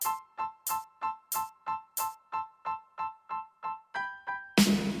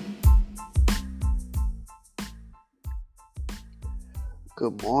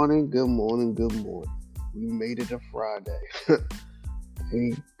Good morning, good morning, good morning. We made it to Friday.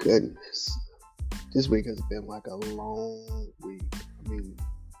 Thank goodness. This week has been like a long week.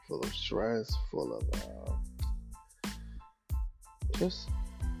 Full of stress, full of just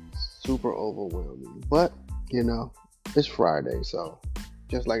super overwhelming. But, you know, it's Friday, so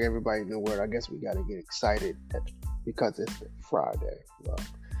just like everybody in the world, I guess we got to get excited because it's Friday.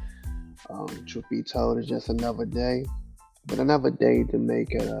 Well, truth be told, it's just another day, but another day to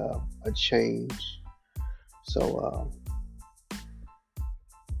make a change. So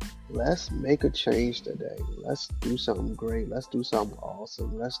let's make a change today. Let's do something great. Let's do something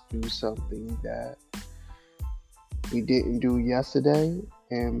awesome. Let's do something that we didn't do yesterday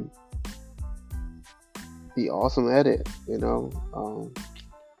and be awesome at it.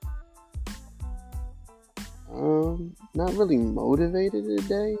 Not really motivated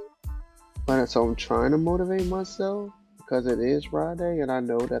today, but so I'm trying to motivate myself because it is Friday and I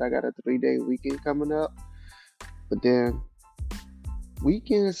know that I got a 3 day weekend coming up. But then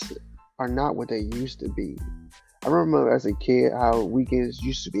weekends are not what they used to be. I remember as a kid how weekends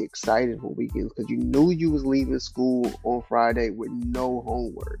used to be exciting for weekends because you knew you was leaving school on Friday with no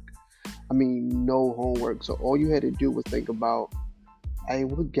homework. No homework. So all you had to do was think about, hey,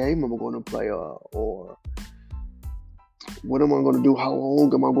 what game am I going to play, or what am I going to do? How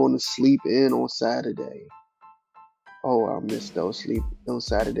long am I going to sleep in on Saturday? Oh, I miss those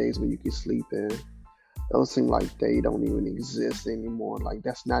Saturdays when you could sleep in. Those seem like they don't even exist anymore. Like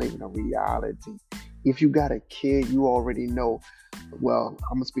that's not even a reality. If you got a kid, you already know. Well,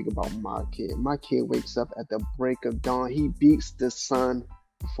 I'm gonna speak about my kid. My kid wakes up at the break of dawn. He beats the sun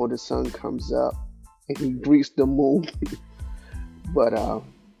before the sun comes up, and he greets the moon. But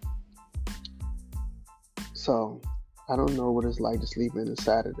so I don't know what it's like to sleep in a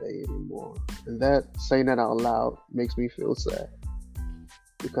Saturday anymore. And that saying that out loud makes me feel sad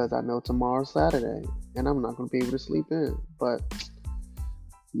because I know tomorrow's Saturday and I'm not gonna be able to sleep in. But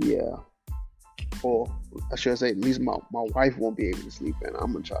yeah, or I should say, at least my wife won't be able to sleep in.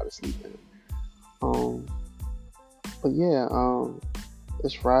 I'm gonna try to sleep in. Um, but yeah,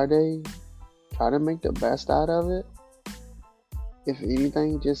 it's Friday. Try to make the best out of it. If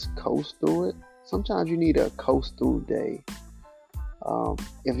anything, just coast through it. Sometimes you need a coast through day.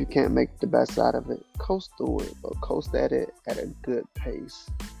 If you can't make the best out of it, coast through it, but coast at it at a good pace.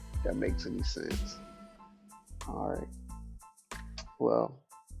 If that makes any sense. All right. Well,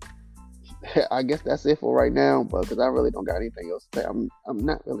 I guess that's it for right now, but because I really don't got anything else to say, I'm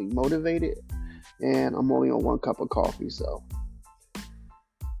not really motivated, and I'm only on one cup of coffee, so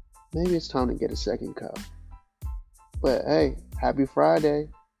maybe it's time to get a second cup. But hey, happy Friday!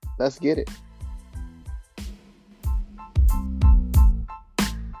 Let's get it.